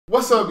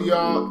What's up,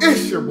 y'all?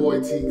 It's your boy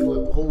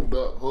Tclip.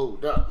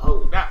 Hold up.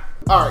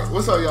 Alright,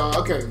 what's up, y'all?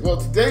 Okay, well,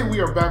 today we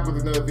are back with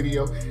another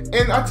video,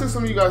 and I took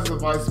some of you guys'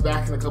 advice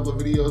back in a couple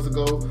of videos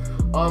ago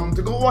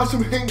to go watch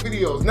some Hank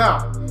videos.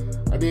 Now,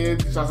 I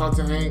did. Shouts out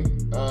to Hank.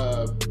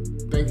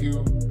 Thank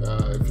you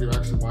if you're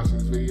actually watching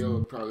this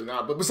video. Probably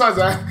not, but besides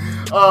that,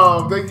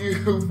 thank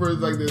you for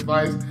like the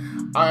advice.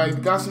 I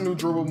got some new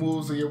dribble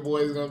moves, so your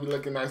boy is gonna be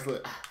looking nice.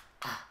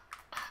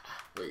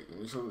 Wait,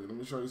 let me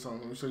show you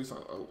something.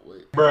 Oh,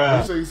 wait. Bruh.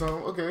 Let me show you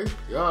something. Okay.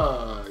 Yeah.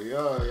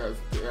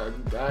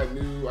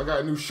 I got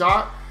a new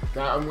shot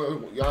that I'm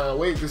gonna y'all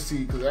wait to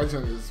see because that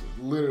junk is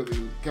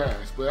literally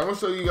cash. But I'm gonna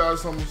show you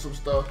guys some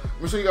stuff. I'm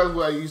gonna show you guys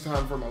what I used to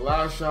have for my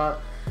last shot.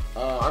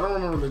 I don't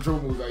remember the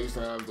dribble moves I used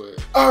to have,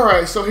 but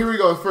alright, so here we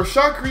go. For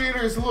shot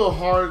creator, it's a little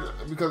hard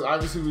because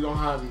obviously we don't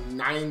have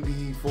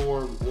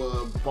 94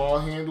 ball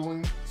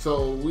handling.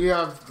 So we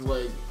have to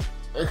like,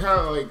 it kind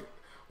of like,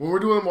 when we're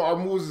doing our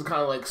moves, is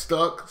kind of like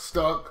stuck,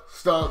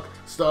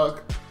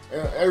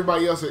 and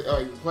everybody else,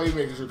 like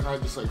playmakers, are kind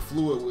of just like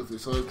fluid with it.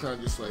 So it's kind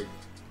of just like,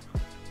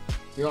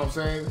 you know what I'm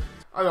saying?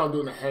 I know I'm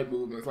doing the head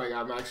movements like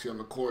I'm actually on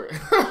the court.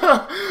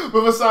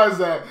 But besides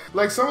that,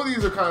 like some of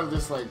these are kind of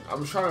just like,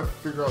 I'm trying to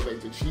figure out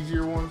like the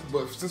cheesier ones.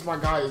 But since my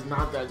guy is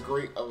not that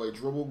great of a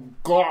dribble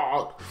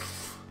god,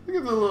 look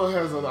at the little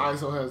heads on the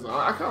ISO heads.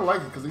 I kind of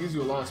like it because it gives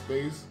you a lot of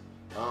space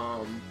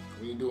when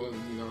you're doing,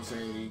 you know what I'm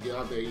saying, you get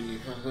out there,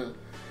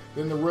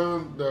 then the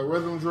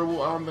rhythm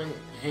dribble, I don't think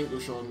Hank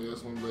was showing me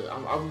this one, but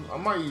I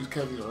might use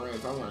Kevin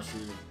Durant. I'm not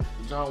sure.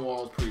 John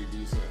Wall is pretty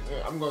decent.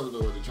 Yeah, I'm going to go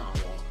with the John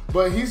Wall.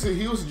 But he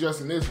was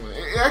suggesting this one.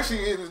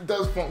 It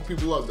does funk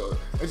people up though.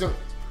 It's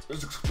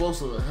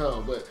explosive as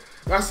hell. But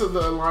that's the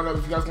lineup.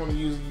 If you guys want to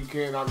use it, you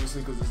can,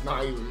 obviously, because it's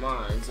not even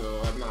mine,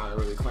 so I'm not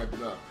really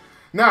clamping up.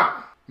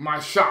 Now, my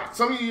shot.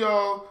 Some of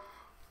y'all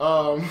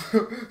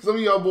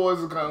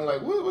boys are kind of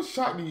like, what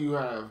shot do you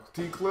have,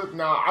 Tclip?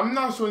 Now, I'm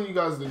not showing you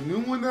guys the new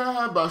one that I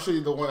have, but I'll show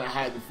you the one I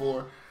had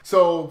before.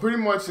 So, pretty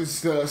much it's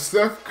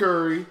Steph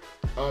Curry,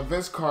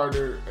 Vince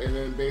Carter, and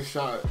then base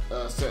shot,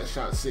 set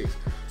shot 6.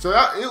 So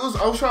I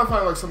was trying to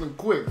find like something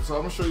quick. So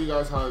I'm gonna show you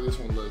guys how this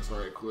one looks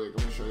right quick.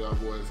 I'm gonna show y'all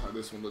boys how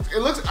this one looks. It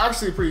looks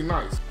actually pretty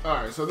nice.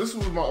 Alright, so this is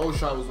what my old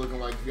shot was looking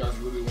like if you guys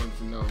really wanted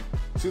to know.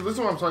 See, this is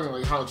what I'm talking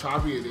like how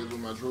choppy it is with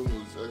my dribble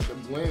moves. The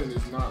blending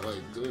is not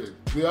like good.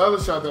 The other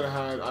shot that I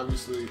had,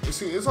 obviously,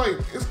 see, it's like,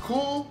 it's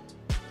cool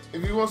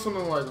if you want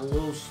something like a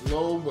little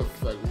slow but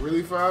like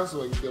really fast.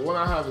 So, like the one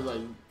I have is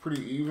like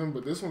pretty even,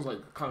 but this one's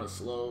like kind of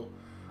slow.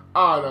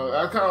 I don't know.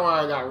 That's kind of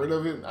why I got rid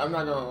of it. I'm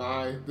not gonna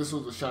lie. This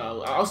was a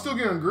shot. I was still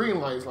getting green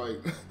lights. Like,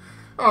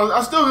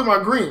 I still get my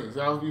greens.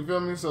 You feel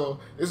me? So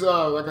it's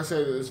like I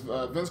said, it's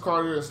Vince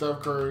Carter and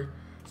Steph Curry.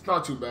 It's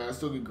not too bad. I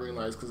still get green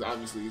lights because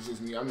obviously it's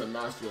just me. I'm the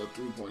master of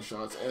 3-point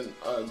shots and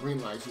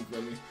green lights. You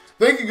feel me?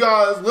 Thank you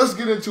guys. Let's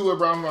get into it,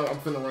 bro. I'm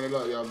finna run it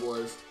up, y'all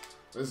boys.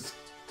 Let's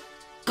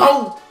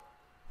go.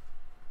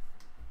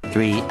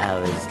 3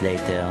 hours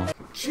later.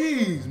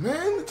 Jeez,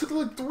 man, it took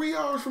like 3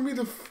 hours for me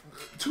to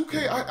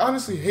 2K. I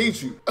honestly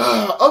hate you.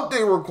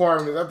 Update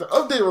requirements after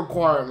update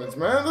requirements,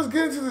 man. Let's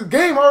get into this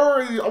game.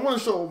 I want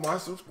to show my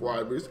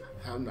subscribers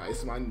how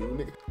nice my new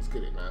nigga. Let's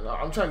get it, man.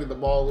 I'm trying to get the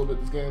ball a little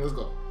bit this game. Let's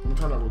go. Let me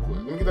turn that real quick.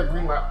 Let me get that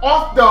green light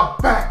off the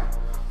bat.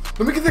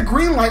 Let me get the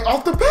green light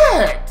off the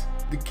bat.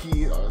 The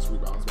key. Oh, that's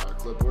rebounds by a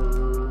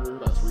Clipper.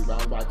 That's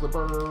rebounds by a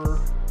Clipper.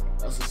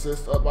 That's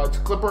assist up by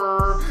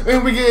Clipper.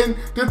 And we get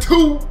the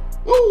 2.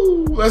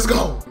 Woo! Let's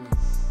go.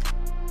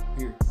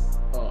 Here.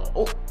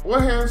 Oh,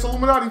 one hand. It's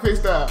Illuminati face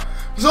style.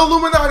 It's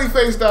Illuminati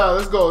face style.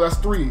 Let's go. That's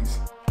 3s.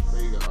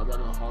 There you go. I'm not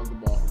gonna hog the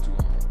ball for too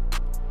long.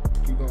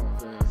 Keep going,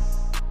 fam.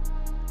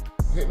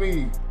 Hit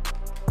me.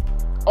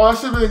 Oh, that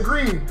should have been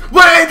green.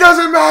 But it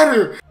doesn't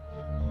matter.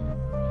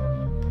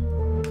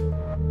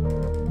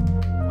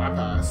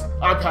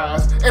 I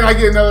pass. And I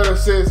get another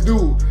assist.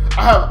 Dude,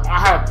 I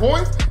have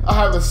points. I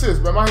have assists.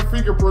 But my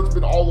fingerprints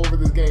been all over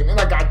this game. And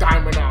I got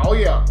diamond now. Oh,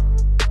 yeah.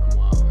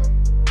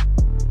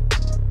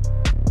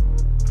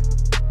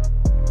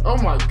 Oh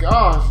my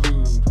gosh,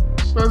 dude.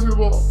 Pass me the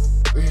ball.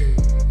 Hey,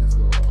 let's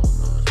go. Oh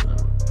gosh,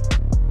 whatever.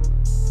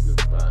 He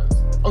does pass.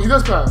 Oh, he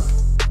does pass.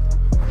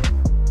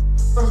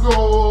 Let's go.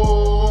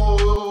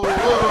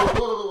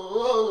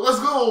 Let's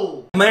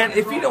go. Man,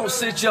 if you don't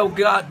sit your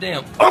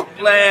goddamn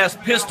uncle ass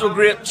pistol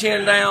grip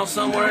chin down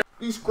somewhere.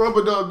 These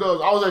scrubber dubs.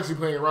 I was actually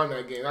playing around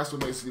that game. That's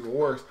what makes it even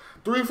worse.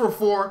 3 for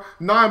 4,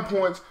 9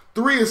 points,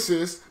 3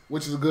 assists,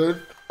 which is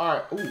good.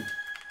 Alright.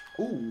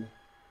 Ooh.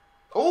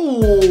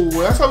 Oh,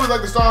 that's how we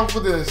like to start off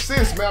with the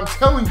assist, man. I'm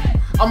telling you,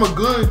 I'm a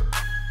great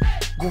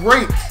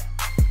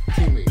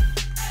teammate.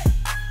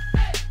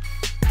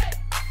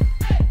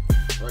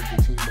 I like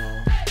the team ball.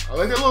 I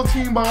like that little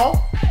team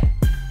ball.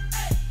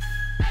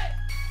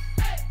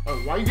 Oh,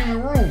 why are you giving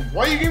me room?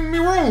 Why are you giving me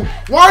room?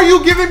 Why are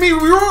you giving me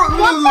room?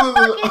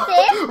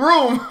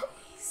 Room.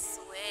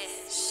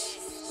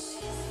 Swish.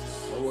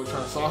 Oh, we're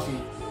trying to sauce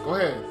me. Go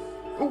ahead.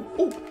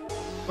 Ooh.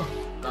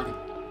 Got it.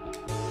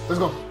 Let's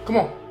go. Come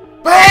on.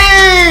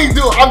 Bang!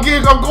 Dude, I'm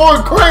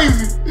going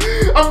crazy.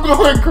 I'm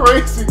going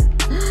crazy.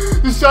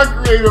 The shot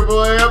creator,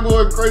 boy. I'm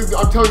going crazy.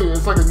 I'm telling you,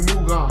 it's like a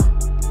new guy.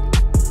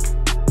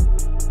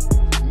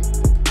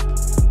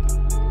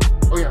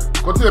 Oh yeah,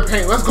 go to the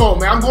paint. Let's go,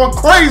 man. I'm going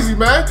crazy,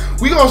 man.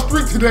 We gonna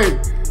streak today.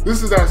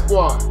 This is that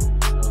squad.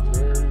 That was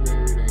very,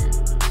 very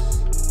dangerous.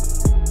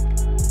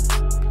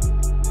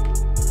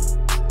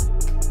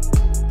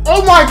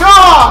 Oh my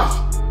gosh!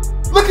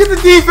 Look at the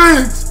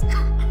defense.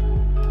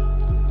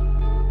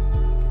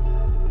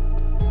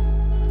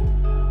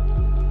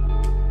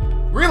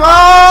 Green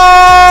light!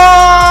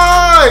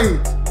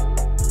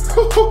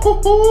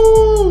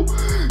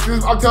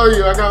 I'm telling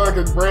you, I got like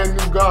a brand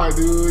new guy,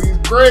 dude. He's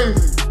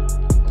crazy.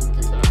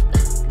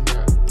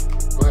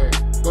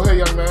 Go ahead,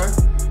 young man.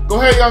 Go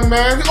ahead, young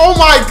man. Oh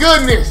my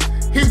goodness!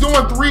 He's doing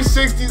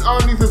 360s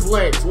underneath his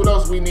legs. What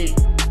else we need?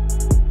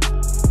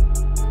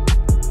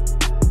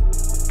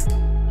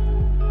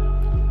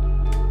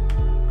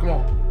 Come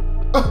on.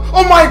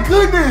 Oh my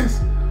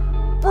goodness!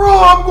 Bro,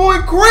 I'm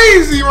going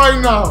crazy right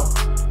now.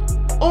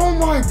 Oh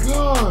my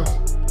gosh.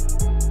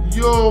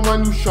 Yo, my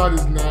new shot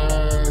is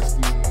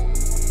nasty.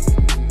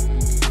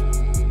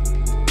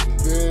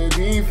 The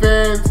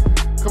defense.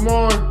 Come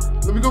on.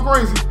 Let me go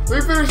crazy.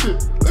 Let me finish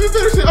it. Let me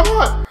finish it. I'm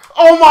hot.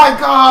 Oh my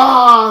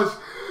gosh.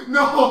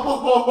 No.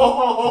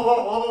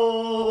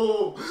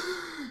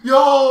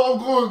 Yo, I'm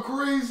going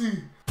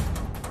crazy.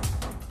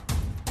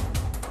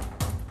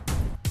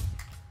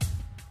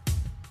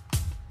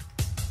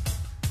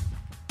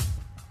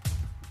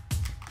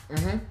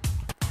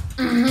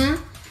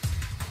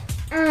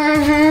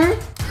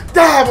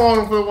 Dab on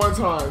him for the one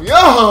time. Yeah.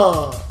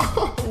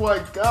 Oh my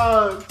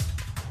gosh.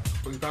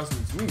 Oh, he's passing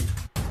it to me.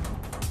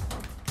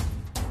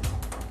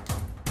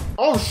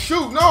 Oh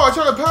shoot, no, I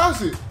tried to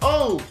pass it.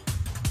 Oh,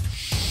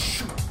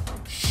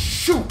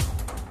 shoot.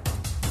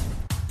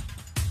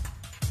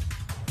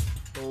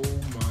 Oh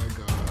my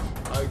gosh,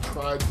 I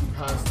tried to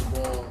pass the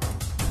ball.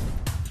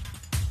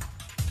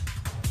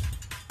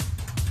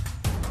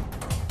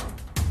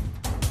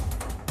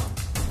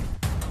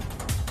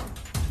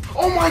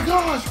 Oh my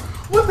gosh,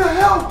 what the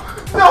hell?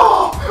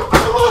 No, I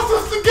lost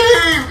us the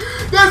game.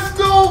 That's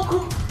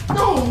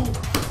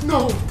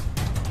no,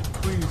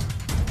 please.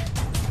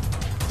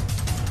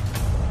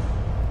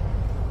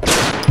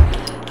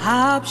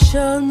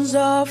 Options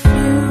are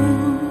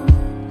few.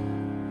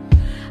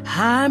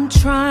 I'm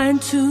trying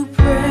to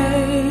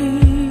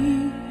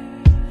pray,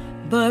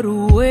 but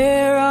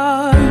where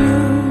are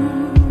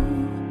you?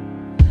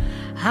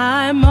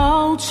 I'm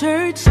all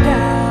churched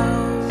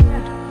out,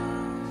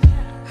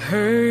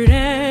 hurt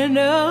and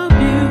abused.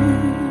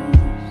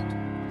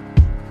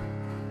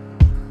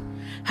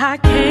 I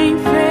can't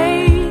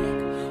fake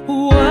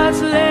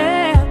what's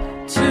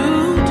left to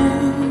do.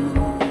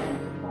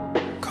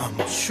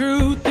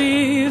 Truth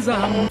is,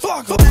 I'm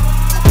fucked.